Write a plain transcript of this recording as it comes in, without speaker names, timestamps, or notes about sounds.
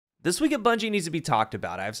This week at Bungie needs to be talked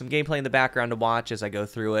about. I have some gameplay in the background to watch as I go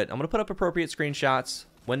through it. I'm going to put up appropriate screenshots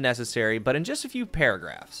when necessary, but in just a few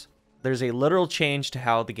paragraphs. There's a literal change to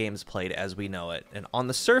how the game is played as we know it. And on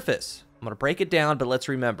the surface, I'm going to break it down, but let's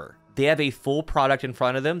remember, they have a full product in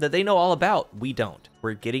front of them that they know all about. We don't.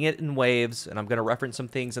 We're getting it in waves, and I'm going to reference some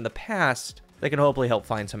things in the past that can hopefully help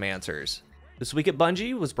find some answers. This week at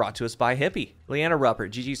Bungie was brought to us by Hippie. Leanna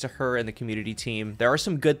Ruppert, GG's to her and the community team. There are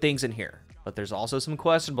some good things in here, but there's also some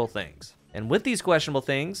questionable things. And with these questionable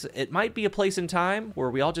things, it might be a place in time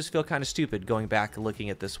where we all just feel kind of stupid going back and looking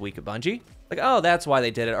at this week at Bungie. Like, oh, that's why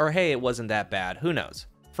they did it, or hey, it wasn't that bad. Who knows?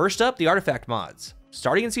 First up, the artifact mods.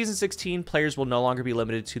 Starting in Season 16, players will no longer be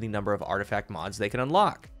limited to the number of artifact mods they can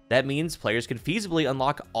unlock. That means players can feasibly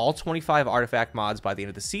unlock all 25 artifact mods by the end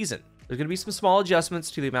of the season. There's going to be some small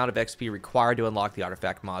adjustments to the amount of XP required to unlock the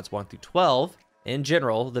artifact mods 1 through 12. In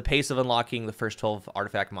general, the pace of unlocking the first 12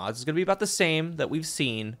 artifact mods is going to be about the same that we've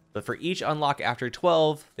seen, but for each unlock after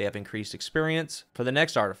 12, they have increased experience for the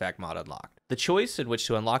next artifact mod unlocked. The choice in which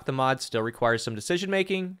to unlock the mod still requires some decision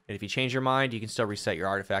making, and if you change your mind, you can still reset your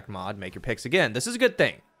artifact mod, make your picks again. This is a good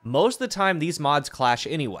thing. Most of the time, these mods clash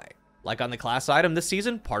anyway. Like on the class item this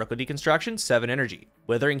season, Particle Deconstruction, 7 energy.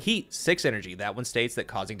 Withering Heat, 6 energy. That one states that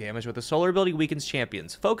causing damage with a solar ability weakens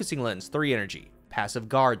champions. Focusing Lens, 3 energy. Passive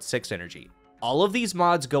Guard, 6 energy. All of these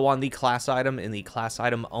mods go on the class item and the class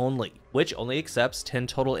item only, which only accepts 10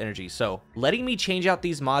 total energy. So letting me change out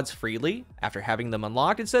these mods freely after having them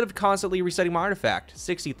unlocked instead of constantly resetting my artifact,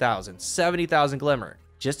 60,000, 70,000 Glimmer,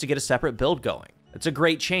 just to get a separate build going. It's a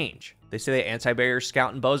great change. They say that anti-barrier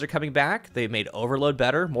scout and bows are coming back. They've made overload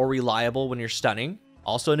better, more reliable when you're stunning.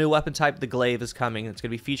 Also, a new weapon type, the glaive, is coming. It's going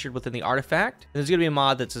to be featured within the artifact. And there's going to be a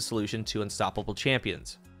mod that's a solution to unstoppable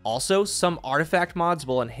champions. Also, some artifact mods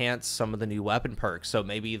will enhance some of the new weapon perks. So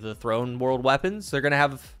maybe the Throne World weapons, they're going to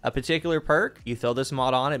have a particular perk. You throw this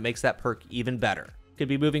mod on, it makes that perk even better. Could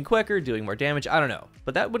be moving quicker, doing more damage, I don't know.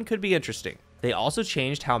 But that one could be interesting. They also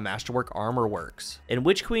changed how masterwork armor works. In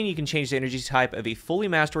Witch Queen, you can change the energy type of a fully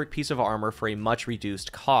masterwork piece of armor for a much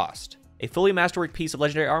reduced cost. A fully masterwork piece of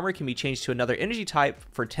legendary armor can be changed to another energy type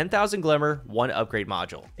for 10,000 Glimmer, 1 upgrade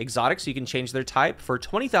module. Exotics, you can change their type for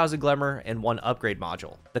 20,000 Glimmer and 1 upgrade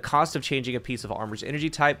module. The cost of changing a piece of armor's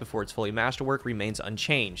energy type before it's fully masterwork remains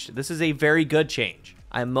unchanged. This is a very good change.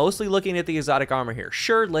 I'm mostly looking at the exotic armor here.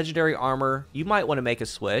 Sure, legendary armor, you might want to make a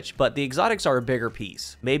switch, but the exotics are a bigger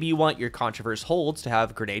piece. Maybe you want your Controverse holds to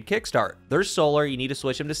have grenade kickstart. They're solar, you need to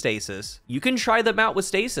switch them to stasis. You can try them out with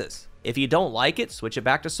stasis. If you don't like it, switch it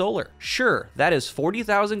back to solar. Sure, that is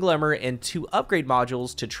 40,000 Glimmer and 2 upgrade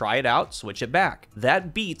modules to try it out, switch it back.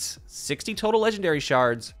 That beats 60 total legendary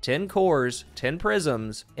shards, 10 cores, 10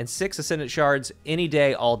 prisms, and 6 ascendant shards any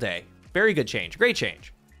day, all day. Very good change, great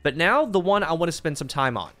change. But now, the one I want to spend some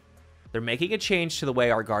time on. They're making a change to the way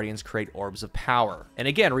our Guardians create orbs of power. And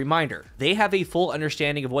again, reminder, they have a full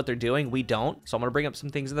understanding of what they're doing, we don't, so I'm going to bring up some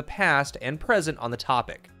things in the past and present on the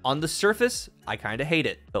topic. On the surface, I kind of hate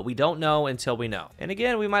it, but we don't know until we know. And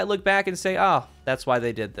again, we might look back and say, oh, that's why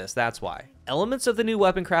they did this, that's why. Elements of the new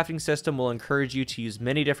weapon crafting system will encourage you to use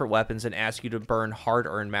many different weapons and ask you to burn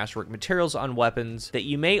hard-earned masterwork materials on weapons that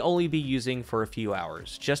you may only be using for a few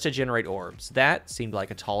hours, just to generate orbs. That seemed like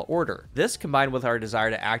a tall order. This, combined with our desire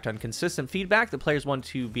to act on consistent feedback that players want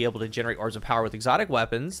to be able to generate orbs of power with exotic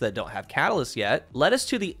weapons that don't have catalysts yet, led us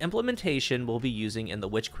to the implementation we'll be using in the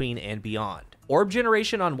Witch Queen and beyond. Orb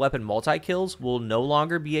generation on weapon multi-kills will no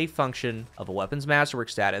longer be a function of a weapon's masterwork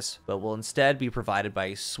status, but will instead be provided by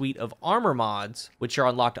a suite of armor mods, which are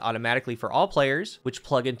unlocked automatically for all players, which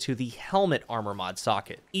plug into the helmet armor mod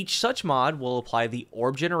socket. Each such mod will apply the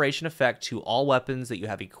orb generation effect to all weapons that you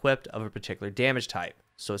have equipped of a particular damage type.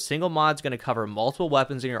 So a single mod is going to cover multiple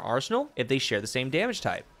weapons in your arsenal if they share the same damage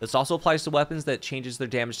type. This also applies to weapons that changes their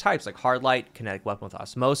damage types, like Hard Light, Kinetic Weapon with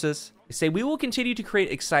Osmosis. They say we will continue to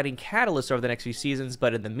create exciting catalysts over the next few seasons,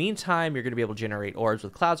 but in the meantime, you're going to be able to generate orbs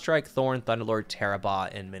with Cloud Strike, Thorn, Thunderlord, Terabot,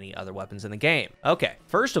 and many other weapons in the game. Okay,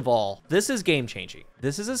 first of all, this is game-changing.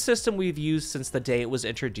 This is a system we've used since the day it was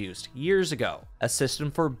introduced, years ago. A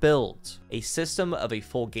system for builds, a system of a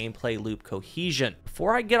full gameplay loop cohesion.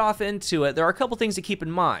 Before I get off into it, there are a couple things to keep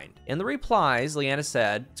in mind. In the replies, Leanna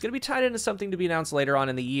said, it's going to be tied into something to be announced later on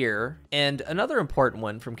in the year, and another important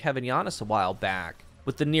one from Kevin Giannis a while back.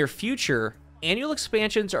 With the near future, annual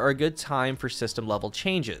expansions are a good time for system level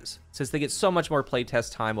changes, since they get so much more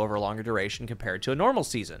playtest time over a longer duration compared to a normal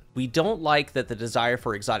season. We don't like that the desire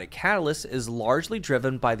for exotic catalysts is largely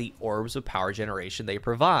driven by the orbs of power generation they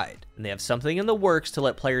provide, and they have something in the works to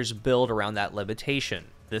let players build around that limitation.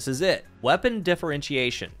 This is it. Weapon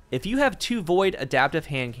differentiation. If you have 2 Void adaptive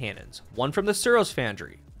hand cannons, one from the Suros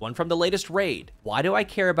Foundry, one from the latest raid. Why do I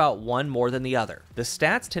care about one more than the other? The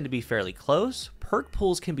stats tend to be fairly close, perk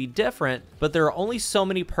pools can be different, but there are only so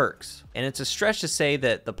many perks, and it's a stretch to say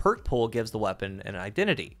that the perk pool gives the weapon an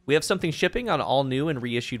identity. We have something shipping on all new and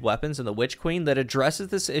reissued weapons in the Witch Queen that addresses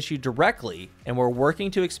this issue directly, and we're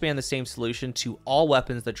working to expand the same solution to all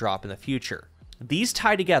weapons that drop in the future. These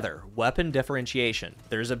tie together, weapon differentiation.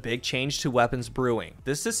 There's a big change to weapons brewing.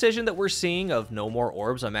 This decision that we're seeing of no more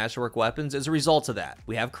orbs on masterwork weapons is a result of that.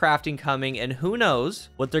 We have crafting coming, and who knows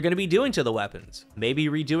what they're going to be doing to the weapons. Maybe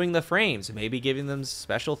redoing the frames, maybe giving them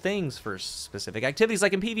special things for specific activities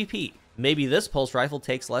like in PvP. Maybe this pulse rifle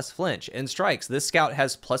takes less flinch and strikes. This scout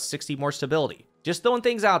has plus 60 more stability. Just throwing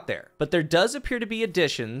things out there. But there does appear to be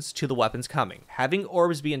additions to the weapons coming. Having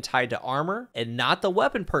orbs being tied to armor and not the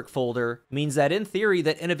weapon perk folder means that in theory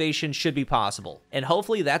that innovation should be possible. And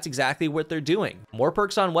hopefully that's exactly what they're doing. More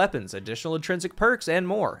perks on weapons, additional intrinsic perks, and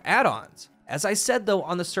more add-ons. As I said though,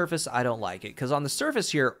 on the surface, I don't like it, because on the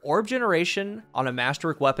surface here, orb generation on a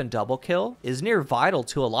masterwork weapon double kill is near vital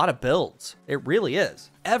to a lot of builds. It really is.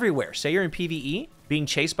 Everywhere. Say you're in PvE, being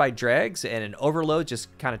chased by dregs and an overload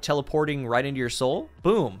just kind of teleporting right into your soul.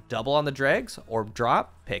 Boom, double on the dregs, orb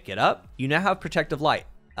drop, pick it up. You now have protective light.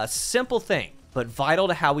 A simple thing, but vital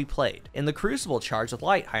to how we played. In the Crucible, charged with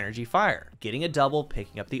light, high energy fire. Getting a double,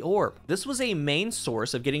 picking up the orb. This was a main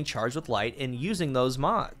source of getting charged with light and using those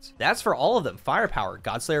mods. That's for all of them. Firepower,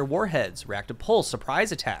 Godslayer warheads, reactive pulse,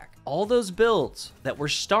 surprise attack. All those builds that were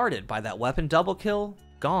started by that weapon double kill,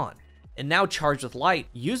 gone. And now charged with light,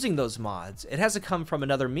 using those mods, it has to come from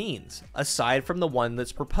another means, aside from the one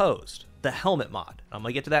that's proposed, the helmet mod. I'm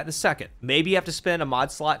gonna get to that in a second. Maybe you have to spend a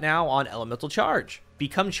mod slot now on elemental charge.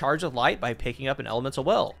 Become charged with light by picking up an elemental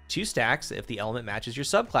well. 2 stacks if the element matches your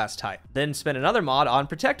subclass type. Then spend another mod on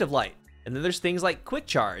protective light. And then there's things like quick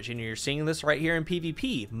charge, and you're seeing this right here in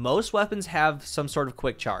PvP. Most weapons have some sort of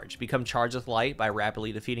quick charge. Become charged with light by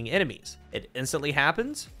rapidly defeating enemies. It instantly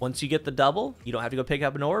happens. Once you get the double, you don't have to go pick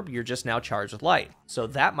up an orb, you're just now charged with light. So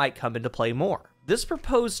that might come into play more. This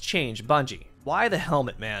proposed change, Bungie. Why the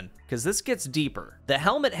helmet, man? Because this gets deeper. The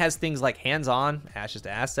helmet has things like hands-on, ashes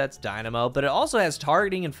to assets, dynamo, but it also has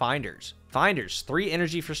targeting and finders. Finders, 3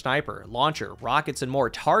 energy for sniper, launcher, rockets, and more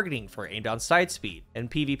targeting for aim down sight speed. And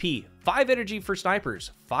PvP, 5 energy for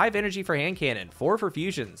snipers, 5 energy for hand cannon, 4 for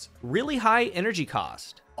fusions. Really high energy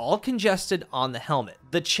cost. All congested on the helmet.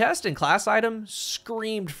 The chest and class item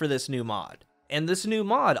screamed for this new mod. And this new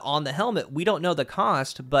mod on the helmet, we don't know the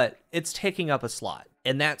cost, but it's taking up a slot.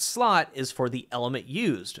 And that slot is for the element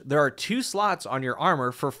used. There are 2 slots on your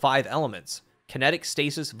armor for 5 elements: kinetic,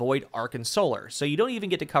 stasis, void, arc, and solar. So you don't even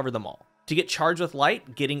get to cover them all. To get charged with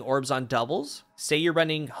light, getting orbs on doubles. Say you're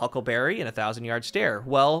running Huckleberry and a 1,000-yard stare.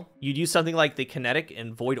 Well, you'd use something like the kinetic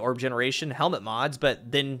and void orb generation helmet mods,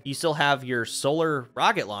 but then you still have your solar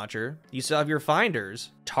rocket launcher. You still have your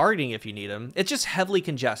finders, targeting if you need them. It's just heavily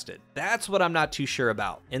congested. That's what I'm not too sure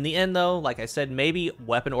about. In the end though, like I said, maybe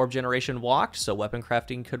weapon orb generation walked so weapon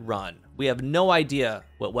crafting could run. We have no idea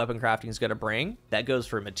what weapon crafting is going to bring. That goes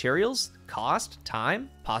for materials, cost, time,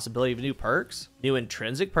 possibility of new perks, new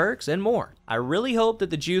intrinsic perks, and more. I really hope that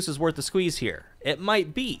the juice is worth the squeeze here. It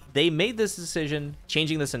might be. They made this decision,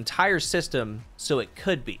 changing this entire system, so it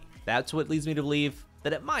could be. That's what leads me to believe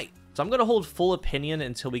that it might. So I'm going to hold full opinion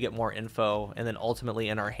until we get more info and then ultimately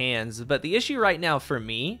in our hands. But the issue right now for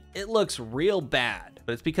me, it looks real bad.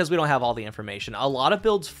 But it's because we don't have all the information. A lot of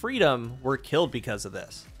builds freedom were killed because of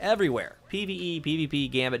this. Everywhere. PvE, PvP,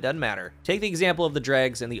 Gambit, doesn't matter. Take the example of the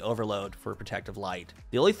dregs and the overload for protective light.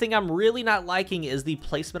 The only thing I'm really not liking is the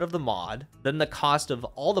placement of the mod, then the cost of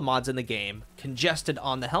all the mods in the game congested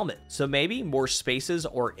on the helmet. So maybe more spaces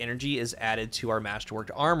or energy is added to our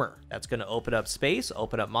masterworked armor. That's going to open up space,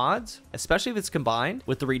 open up mods, especially if it's combined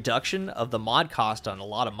with the reduction of the mod cost on a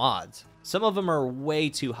lot of mods. Some of them are way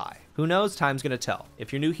too high. Who knows? Time's gonna tell.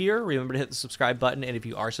 If you're new here, remember to hit the subscribe button, and if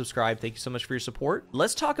you are subscribed, thank you so much for your support.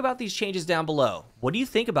 Let's talk about these changes down below. What do you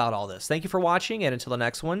think about all this? Thank you for watching, and until the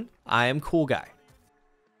next one, I am CoolGuy.